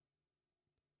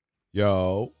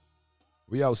Yo,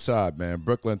 we outside, man.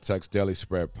 Brooklyn Tech's Daily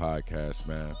Spread podcast,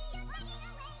 man.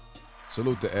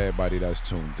 Salute to everybody that's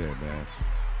tuned in, man.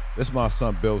 This is my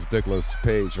son Bills Diggler's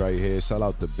page right here. Shout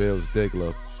out to Bills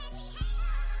Diggler.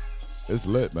 It's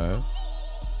lit, man.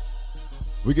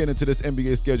 We get into this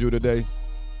NBA schedule today.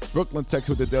 Brooklyn Tech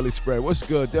with the Daily Spread. What's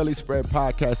good? Daily Spread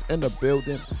podcast in the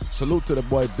building. Salute to the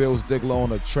boy Bills Diggler on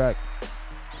the track.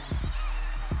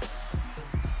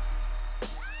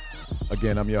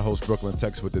 Again, I'm your host, Brooklyn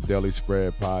Tex, with the Daily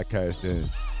Spread podcast, and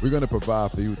we're going to provide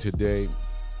for you today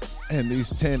and these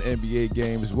 10 NBA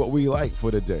games what we like for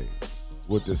the day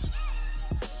with this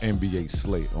NBA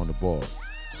slate on the board.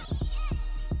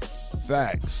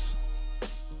 Facts.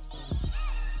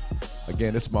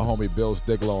 Again, this is my homie Bills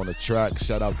Diggler on the track.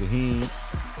 Shout out to him.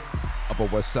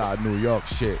 Upper West Side, New York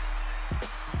shit.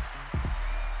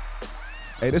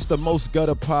 Hey, this is the most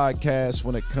gutter podcast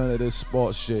when it comes to this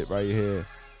sports shit right here.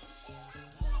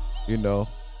 You know,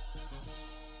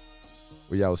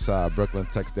 we outside. Brooklyn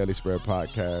Tech's Daily Spread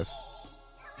podcast.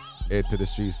 Head to the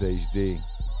streets HD.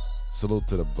 Salute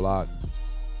to the block.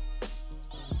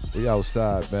 We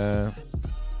outside, man.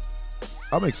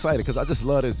 I'm excited because I just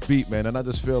love this beat, man, and I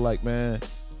just feel like, man,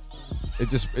 it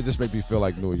just made me feel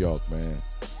like New York, man.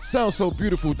 Sounds so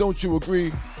beautiful, don't you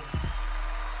agree?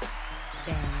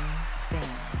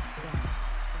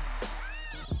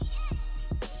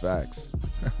 Facts.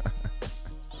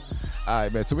 All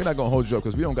right, man, so we're not going to hold you up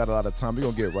because we don't got a lot of time. We're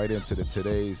going to get right into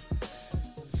today's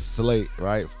slate,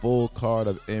 right? Full card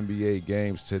of NBA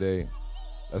games today.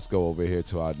 Let's go over here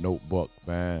to our notebook,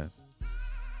 man.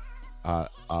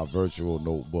 Our virtual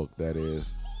notebook, that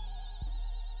is,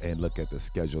 and look at the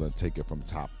schedule and take it from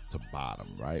top to bottom,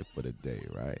 right, for the day,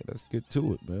 right? Let's get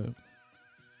to it, man.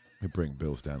 Let me bring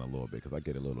Bills down a little bit because I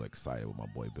get a little excited with my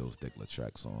boy Bills Diggler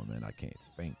tracks on, man. I can't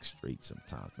think straight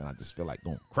sometimes, man. I just feel like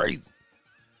going crazy.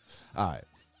 All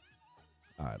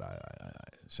right.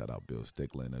 Shout out Bill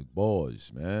Stickler and the boys,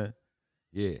 man.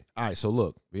 Yeah. All right, so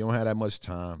look, we don't have that much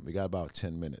time. We got about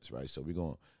 10 minutes, right? So we're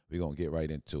gonna get right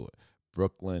into it.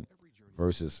 Brooklyn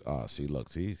versus see, look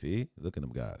at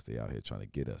them guys. They out here trying to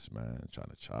get us, man,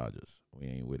 trying to charge us. We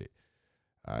ain't with it.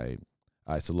 All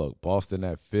right, so look, Boston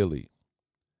at Philly.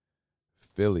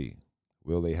 Philly,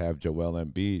 will they have Joel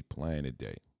Embiid playing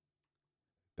today?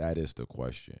 That is the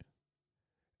question.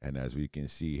 And as we can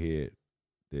see here,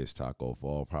 there's Taco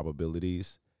Fall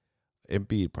probabilities,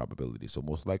 Embiid probabilities. So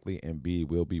most likely Embiid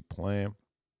will be playing.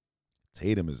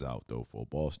 Tatum is out, though, for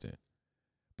Boston.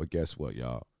 But guess what,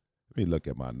 y'all? Let me look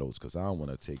at my notes because I don't want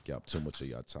to take up too much of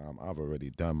your time. I've already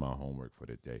done my homework for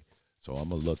the day. So I'm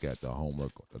going to look at the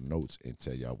homework, the notes, and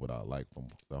tell y'all what I like from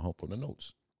the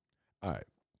notes. All right.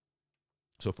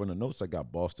 So from the notes, I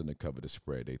got Boston to cover the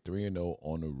spread. They 3-0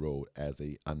 on the road as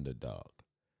a underdog,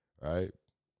 right?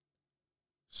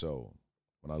 So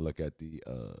when I look at the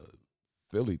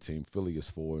Philly team, Philly is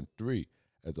 4-3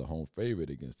 as a home favorite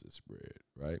against the spread,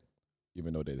 right?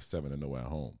 Even though they're 7-0 at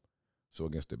home. So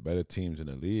against the better teams in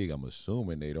the league, I'm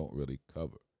assuming they don't really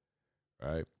cover,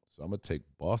 right? So I'm going to take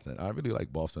Boston. I really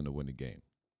like Boston to win the game,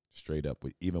 straight up,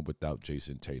 even without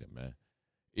Jason Tatum, man.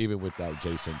 Even without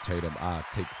Jason Tatum, I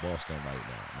take Boston right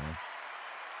now, man.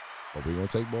 But we're going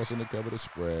to take Boston to cover the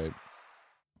spread,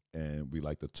 and we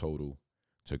like the total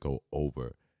to go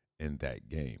over in that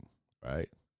game, right?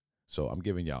 So I'm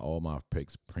giving y'all all my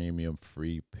picks, premium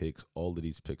free picks. All of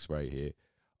these picks right here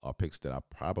are picks that I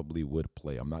probably would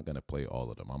play. I'm not going to play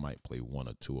all of them. I might play one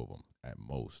or two of them at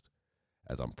most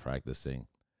as I'm practicing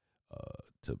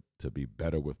to be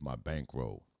better with my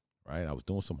bankroll, right? I was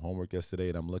doing some homework yesterday,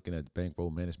 and I'm looking at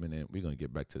bankroll management, and we're going to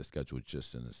get back to the schedule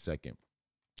just in a second.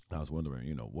 I was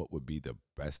wondering, what would be the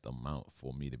best amount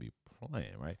for me to be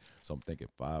playing, right? So I'm thinking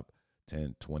 5,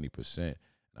 10, 20%.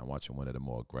 And I'm watching one of the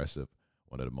more aggressive,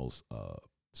 one of the most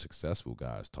successful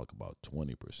guys talk about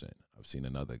 20%. I've seen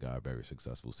another guy very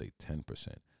successful say 10%.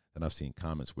 And I've seen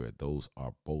comments where those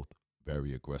are both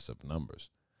very aggressive numbers.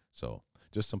 So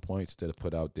just some points to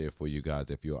put out there for you guys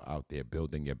if you're out there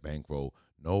building your bankroll.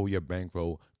 Know your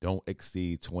bankroll. Don't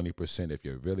exceed 20%. If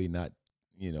you're really not,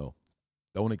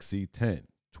 don't exceed 10,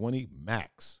 20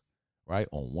 max, right?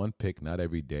 On one pick, not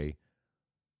every day.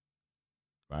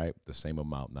 Right? The same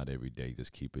amount, not every day.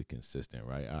 Just keep it consistent,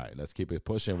 right? All right, let's keep it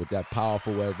pushing with that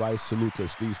powerful advice. Salute to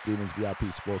Steve Stevens,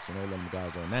 VIP Sports, and all them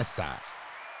guys on that side.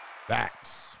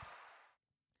 Facts.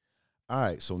 All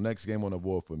right, so next game on the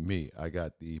board for me, I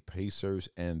got the Pacers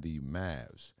and the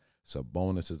Mavs.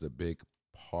 Sabonis is a big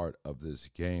part of this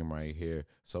game right here.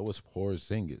 So is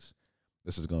Porzingis.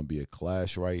 This is going to be a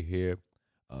clash right here.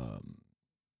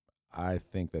 I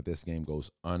think that this game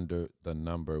goes under the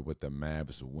number with the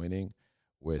Mavs winning,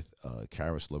 with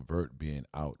Karis LeVert being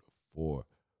out for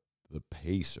the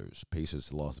Pacers.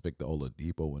 Pacers lost Victor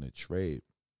Oladipo in a trade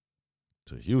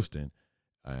to Houston,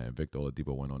 and Victor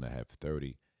Oladipo went on to have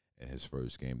 30 in his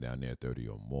first game down there, 30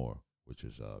 or more, which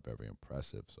is very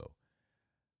impressive. So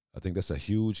I think that's a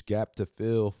huge gap to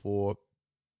fill for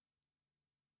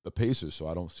the Pacers. So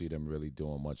I don't see them really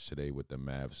doing much today with the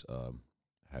Mavs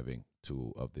having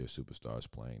two of their superstars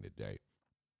playing today.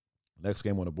 Next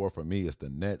game on the board for me is the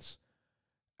Nets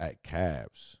at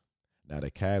Cavs. Now,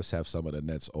 the Cavs have some of the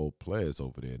Nets' old players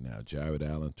over there now. Jared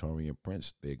Allen, Taurean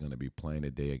Prince, they're going to be playing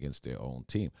today against their own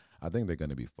team. I think they're going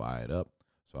to be fired up.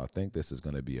 So I think this is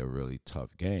going to be a really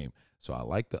tough game. So I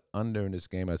like the under in this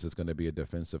game, as it's going to be a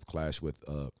defensive clash with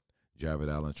Jared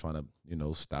Allen trying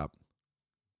to, stop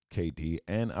KD.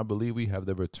 And I believe we have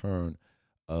the return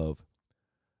of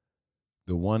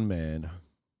the one man,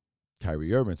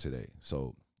 Kyrie Irving, today.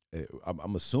 So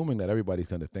I'm assuming that everybody's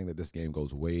going to think that this game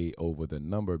goes way over the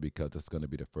number, because it's going to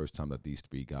be the first time that these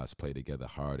three guys play together: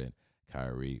 Harden,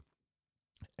 Kyrie,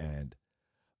 and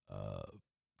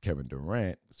Kevin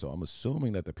Durant. So I'm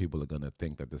assuming that the people are going to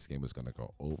think that this game is going to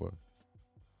go over.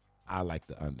 I like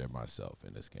the under myself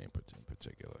in this game in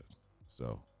particular.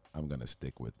 So I'm going to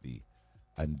stick with the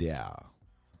under.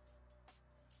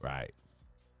 Right.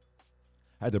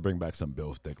 I had to bring back some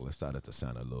Bill Stickler. Started to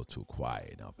sound a little too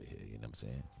quiet over here, you know what I'm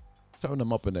saying? Turn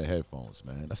them up in the headphones,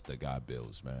 man. That's the guy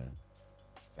Bills, man.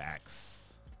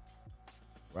 Facts.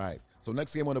 Right. So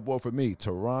next game on the board for me,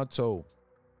 Toronto.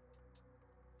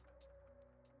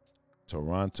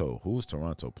 Who's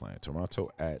Toronto playing? Toronto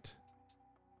at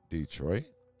Detroit?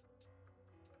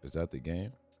 Is that the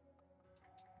game?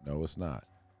 No, it's not.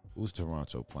 Who's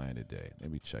Toronto playing today?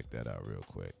 Let me check that out real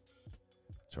quick.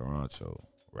 Toronto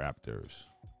Raptors.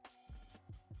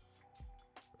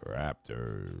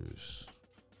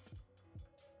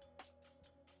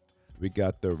 We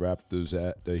got the Raptors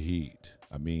at the Heat.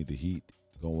 The Heat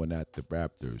going at the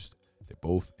Raptors. They're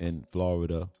both in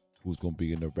Florida. Who's going to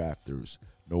be in the Raptors?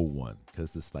 No one,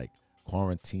 because it's like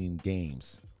quarantine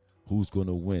games. Who's going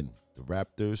to win, the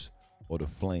Raptors or the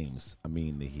Flames?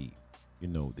 The Heat. You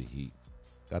know the Heat.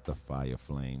 Got the fire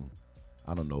flame.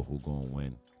 I don't know who's going to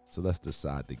win. So let's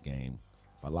decide the game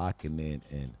by locking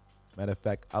in. Matter of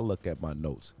fact, I look at my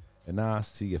notes and I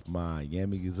see if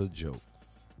Miami is a joke,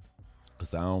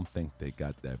 because I don't think they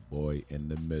got that boy in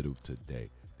the middle today.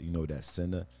 You know, that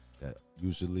center that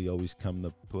usually always come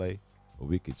to play? But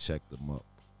we could check them up,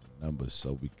 the numbers,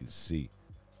 so we can see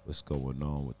what's going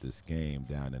on with this game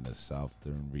down in the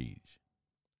Southern region.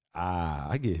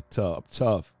 I get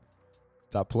tough.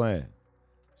 Stop playing.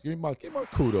 Give me my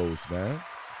kudos, man.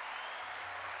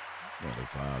 Man,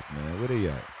 the vibes, man. Where they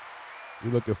at?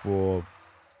 We're looking for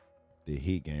the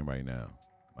Heat game right now.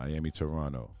 Miami,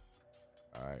 Toronto.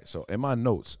 All right. So in my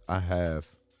notes, I have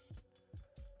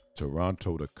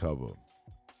Toronto to cover.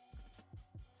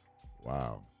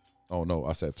 Wow. Oh, no.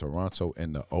 I said Toronto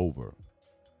in the over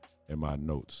in my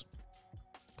notes.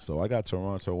 So I got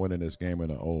Toronto winning this game in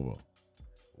the over.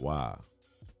 Why?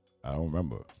 I don't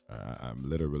remember. I'm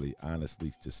literally,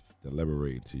 honestly, just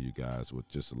deliberating to you guys with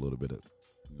just a little bit of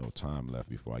time left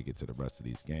before I get to the rest of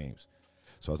these games.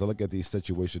 So as I look at these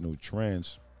situational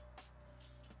trends,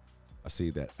 I see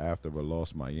that after a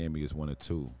loss, Miami is 1-2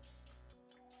 to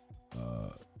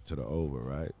the over,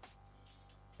 right?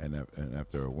 And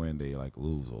after a win, they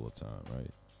lose all the time,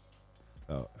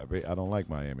 right? I don't like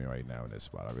Miami right now in this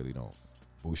spot. I really don't.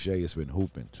 Boucher has been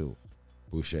hooping too.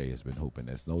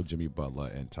 There's no Jimmy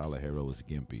Butler, and Tyler Hero is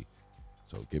gimpy.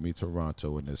 So give me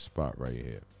Toronto in this spot right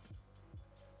here.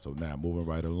 So now moving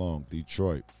right along,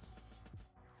 Detroit.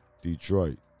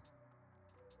 Where's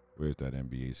that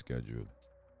NBA schedule?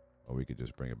 Or we could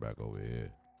just bring it back over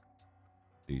here.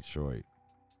 Detroit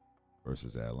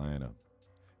versus Atlanta.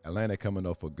 Atlanta coming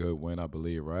off a good win, I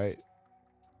believe, right?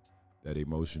 That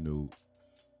emotional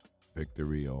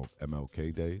victory on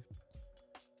MLK Day.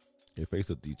 They face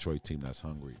a Detroit team that's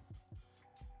hungry.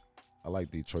 I like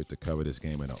Detroit to cover this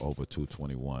game in an over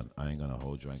 221. I ain't going to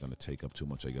hold you. I ain't going to take up too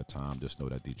much of your time. Just know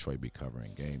that Detroit be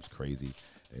covering games crazy.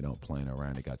 They don't playing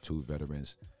around. They got two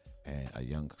veterans and a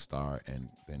young star, and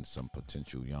then some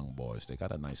potential young boys. They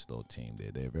got a nice little team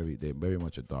there. They're very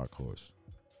much a dark horse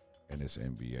in this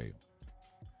NBA.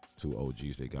 Two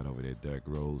OGs they got over there, Derrick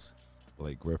Rose,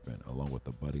 Blake Griffin, along with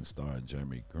the budding star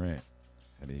Jeremy Grant.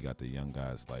 And then you got the young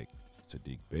guys like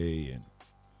Sadiq Bey, and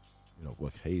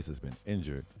Buck Hayes has been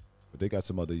injured, but they got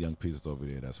some other young pieces over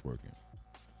there that's working.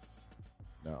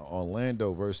 Now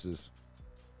Orlando versus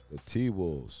the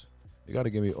T-Wolves. You got to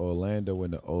give me Orlando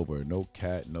in the over. No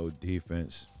cat, no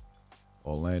defense.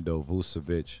 Orlando,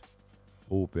 Vucevic,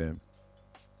 hooping.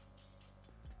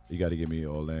 You got to give me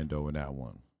Orlando in that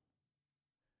one.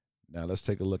 Now let's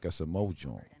take a look at some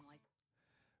Mojo.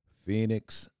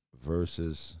 Phoenix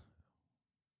versus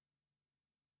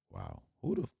wow.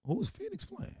 Who's Phoenix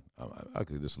playing? I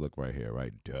could just look right here,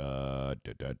 right?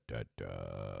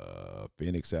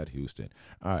 Phoenix at Houston.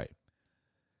 All right.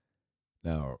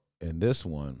 Now in this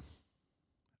one,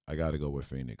 I got to go with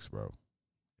Phoenix, bro.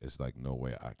 It's like no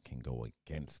way I can go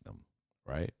against them,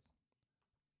 right?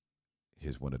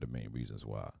 Here's one of the main reasons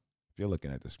why. If you're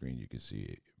looking at the screen, you can see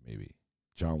it. Maybe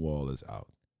John Wall is out.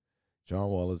 John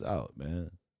Wall is out,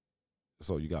 man.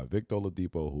 So you got Victor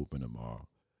Oladipo hooping tomorrow.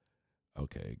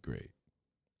 Okay, great.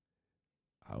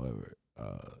 However,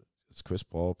 is Chris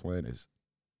Paul playing? Is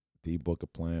D Booker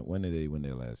playing? When did they win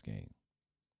their last game?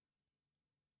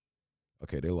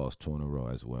 Okay, they lost 2 in a row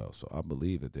as well. So I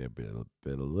believe that they're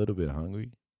a little bit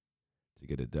hungry to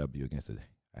get a W against a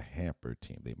hampered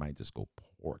team. They might just go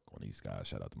pork on these guys.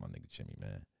 Shout out to my nigga Jimmy,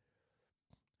 man.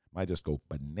 Might just go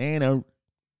banana.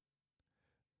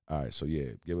 All right, so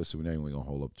yeah, give us some name. We're going to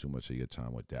hold up too much of your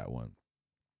time with that one.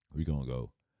 We're going to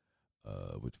go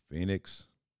with Phoenix,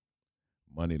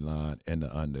 money line, and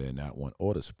the under in that one,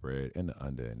 or the spread and the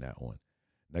under in that one.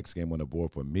 Next game on the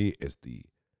board for me is the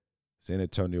San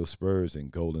Antonio Spurs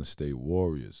and Golden State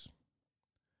Warriors.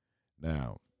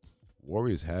 Now,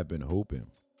 Warriors have been hooping.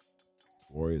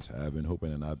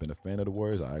 And I've been a fan of the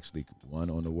Warriors. I actually won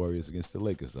on the Warriors against the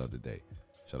Lakers the other day.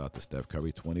 Shout out to Steph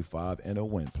Curry, 25 and a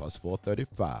win, plus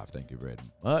 435. Thank you very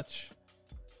much.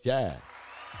 Yeah.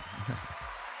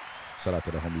 Shout out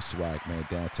to the homie Swag, man,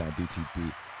 Downtown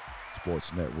DTB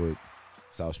Sports Network,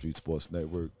 South Street Sports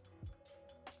Network,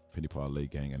 Penny Parlay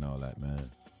Gang, and all that, man.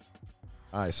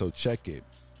 All right, so check it.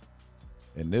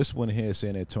 And this one here,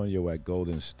 San Antonio at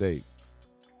Golden State.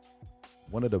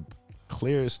 One of the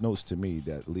clearest notes to me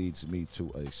that leads me to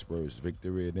a Spurs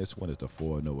victory, and this one is the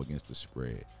 4-0 against the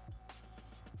spread.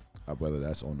 Whether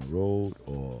that's on the road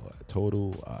or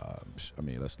total,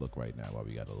 let's look right now while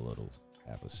we got a little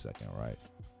half a second, right?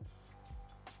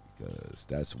 Because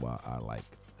that's why I like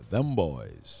them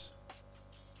boys.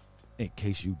 In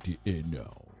case you didn't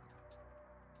know.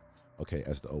 Okay,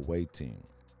 as the away team,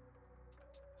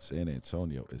 San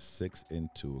Antonio is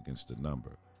 6-2 against the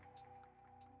number.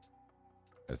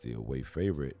 As the away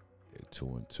favorite, they're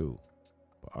 2-2.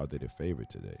 But are they the favorite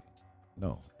today?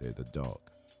 No, they're the dog.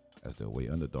 As the away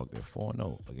underdog, they're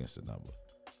 4-0 against the number.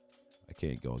 I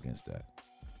can't go against that.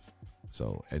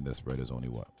 So, and the spread is only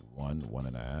what?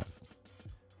 1.5.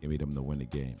 Give me them to win the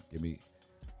game. Give me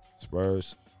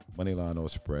Spurs, money line or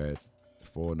spread,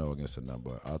 4-0 against the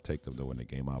number. I'll take them to win the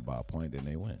game. I'll buy a point, then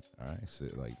they win. All right,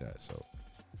 sit like that. So,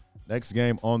 next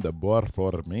game on the board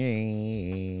for me.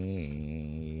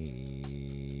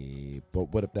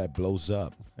 But what if that blows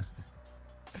up?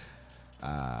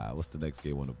 What's the next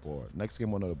game on the board? Next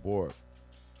game on the board,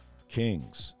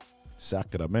 Kings,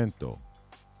 Sacramento.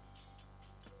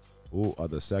 Who are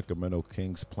the Sacramento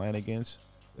Kings playing against?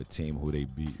 The team who they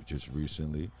beat just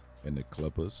recently in the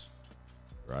Clippers,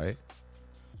 right?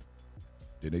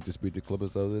 Did they just beat the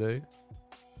Clippers the other day?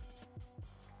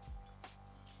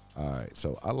 All right,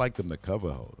 so I like them to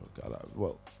cover.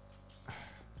 Well,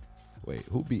 wait,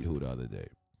 who beat who the other day?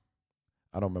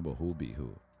 I don't remember who beat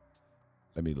who.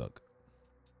 Let me look.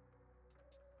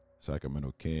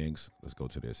 Sacramento Kings, let's go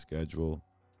to their schedule.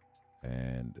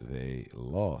 And they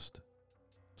lost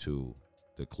to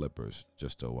the Clippers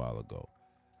just a while ago.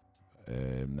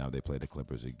 And now they play the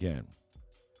Clippers again.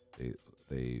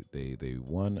 They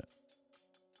won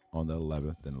on the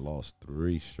 11th and lost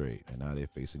 3 straight. And now they're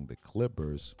facing the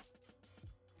Clippers,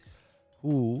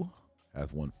 who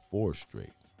have won 4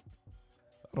 straight.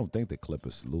 I don't think the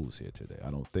Clippers lose here today.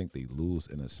 I don't think they lose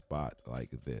in a spot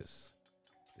like this.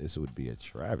 This would be a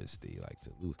travesty, like, to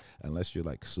lose. Unless you're,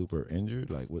 like, super injured.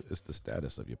 Like, what is the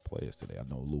status of your players today? I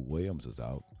know Lou Williams is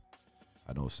out.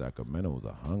 I know Sacramento is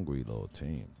a hungry little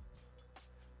team.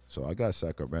 So I got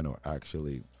Sacramento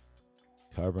actually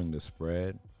covering the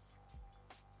spread.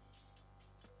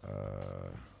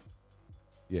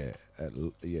 They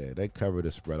cover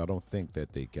the spread. I don't think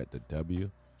that they get the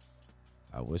W.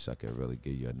 I wish I could really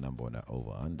give you a number on that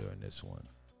over/under in this one.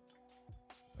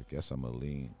 I guess I'm a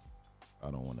lean. I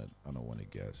don't want to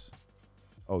guess.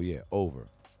 Oh yeah, over.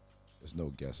 There's no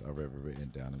guess I've ever written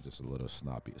down. I'm just a little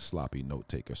sloppy note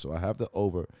taker. So I have the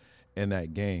over in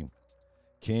that game.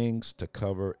 Kings to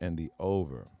cover and the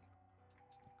over.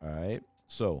 All right.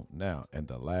 So now, and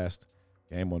the last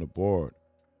game on the board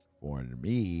for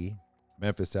me,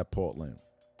 Memphis at Portland.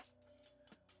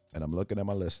 And I'm looking at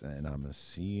my list and I'm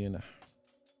seeing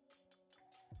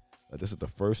that this is the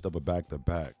first of a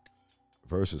back-to-back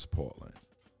versus Portland.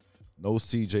 No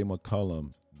C.J.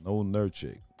 McCollum, no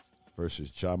Nurkic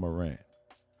versus Ja Morant.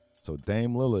 So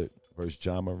Dame Lillard versus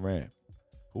Ja Morant.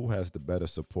 Who has the better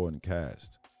supporting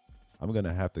cast? I'm going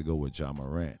to have to go with Ja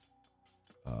Morant,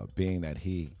 being that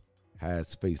he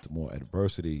has faced more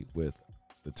adversity with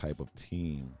the type of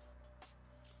team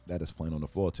that is playing on the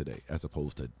floor today, as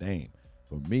opposed to Dame.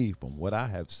 For me, from what I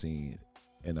have seen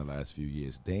in the last few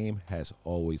years, Dame has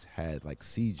always had like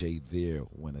CJ there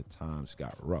when the times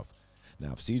got rough.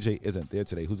 Now, if CJ isn't there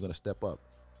today, who's going to step up?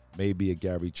 Maybe a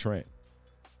Gary Trent.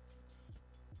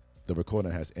 The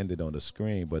recording has ended on the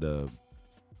screen, but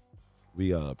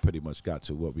we pretty much got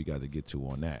to what we got to get to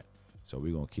on that. So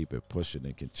we're going to keep it pushing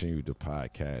and continue the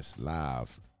podcast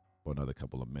live for another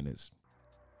couple of minutes.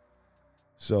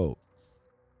 So,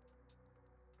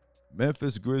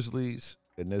 Memphis Grizzlies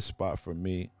in this spot for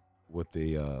me with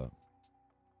the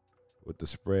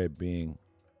spread being,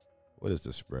 what is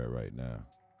the spread right now?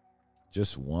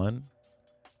 Just one.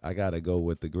 I got to go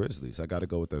with the Grizzlies. I got to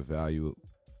go with the value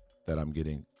that I'm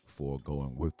getting for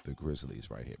going with the Grizzlies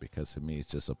right here, because to me it's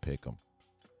just a pick 'em.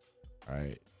 All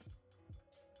right.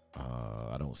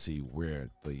 I don't see where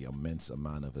the immense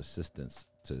amount of assistance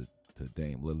to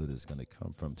Dame Lillard is going to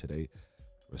come from today.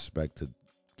 Respect to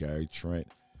Gary Trent.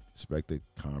 Respect to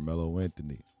Carmelo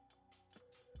Anthony.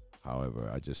 However,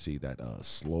 I just see that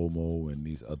Slow-Mo and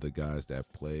these other guys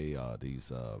that play,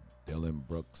 these Dylan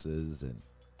Brookses and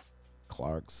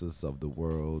Clarkses of the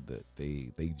world, that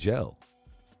they gel.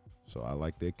 So I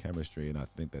like their chemistry, and I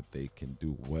think that they can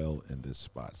do well in this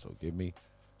spot. So give me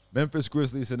Memphis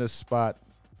Grizzlies in this spot,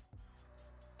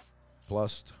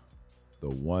 plus the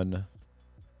 1,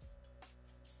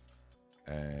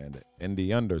 and in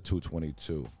the under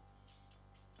 222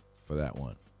 for that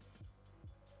one.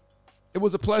 It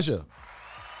was a pleasure.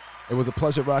 It was a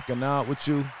pleasure rocking out with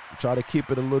you. We try to keep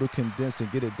it a little condensed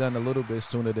and get it done a little bit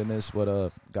sooner than this,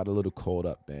 but got a little caught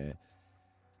up, man.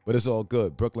 But it's all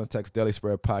good. Brooklyn Tech's Daily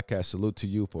Spread Podcast, salute to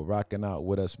you for rocking out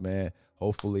with us, man.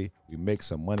 Hopefully we make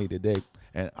some money today.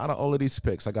 And out of all of these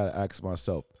picks, I got to ask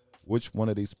myself, which one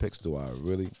of these picks do I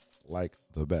really like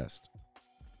the best?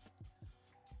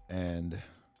 And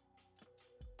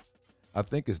I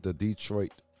think it's the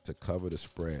Detroit to cover the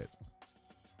spread.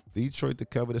 Detroit to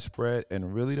cover the spread.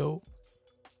 And really, though,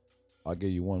 I'll give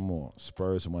you one more.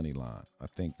 Spurs money line. I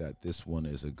think that this one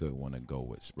is a good one to go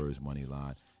with. Spurs money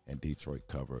line and Detroit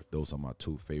cover. Those are my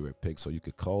two favorite picks. So you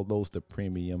could call those the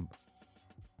premium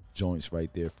joints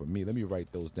right there for me. Let me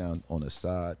write those down on the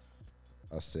side.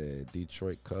 I said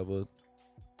Detroit cover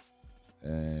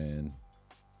and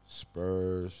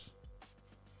Spurs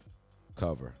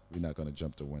cover. We're not going to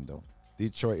jump the window.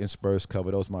 Detroit and Spurs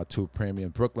cover. Those are my two premium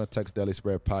Brooklyn Tech's Daily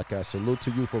Spread Podcast. Salute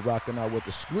to you for rocking out with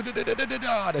the squid.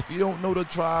 If you don't know the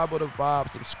tribe or the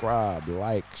vibe, subscribe,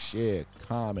 like, share,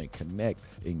 comment, connect,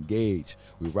 engage.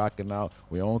 We rocking out.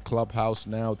 We're on Clubhouse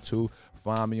now too.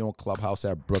 Find me on Clubhouse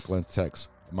at Brooklyn Tech's.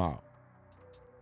 I'm out.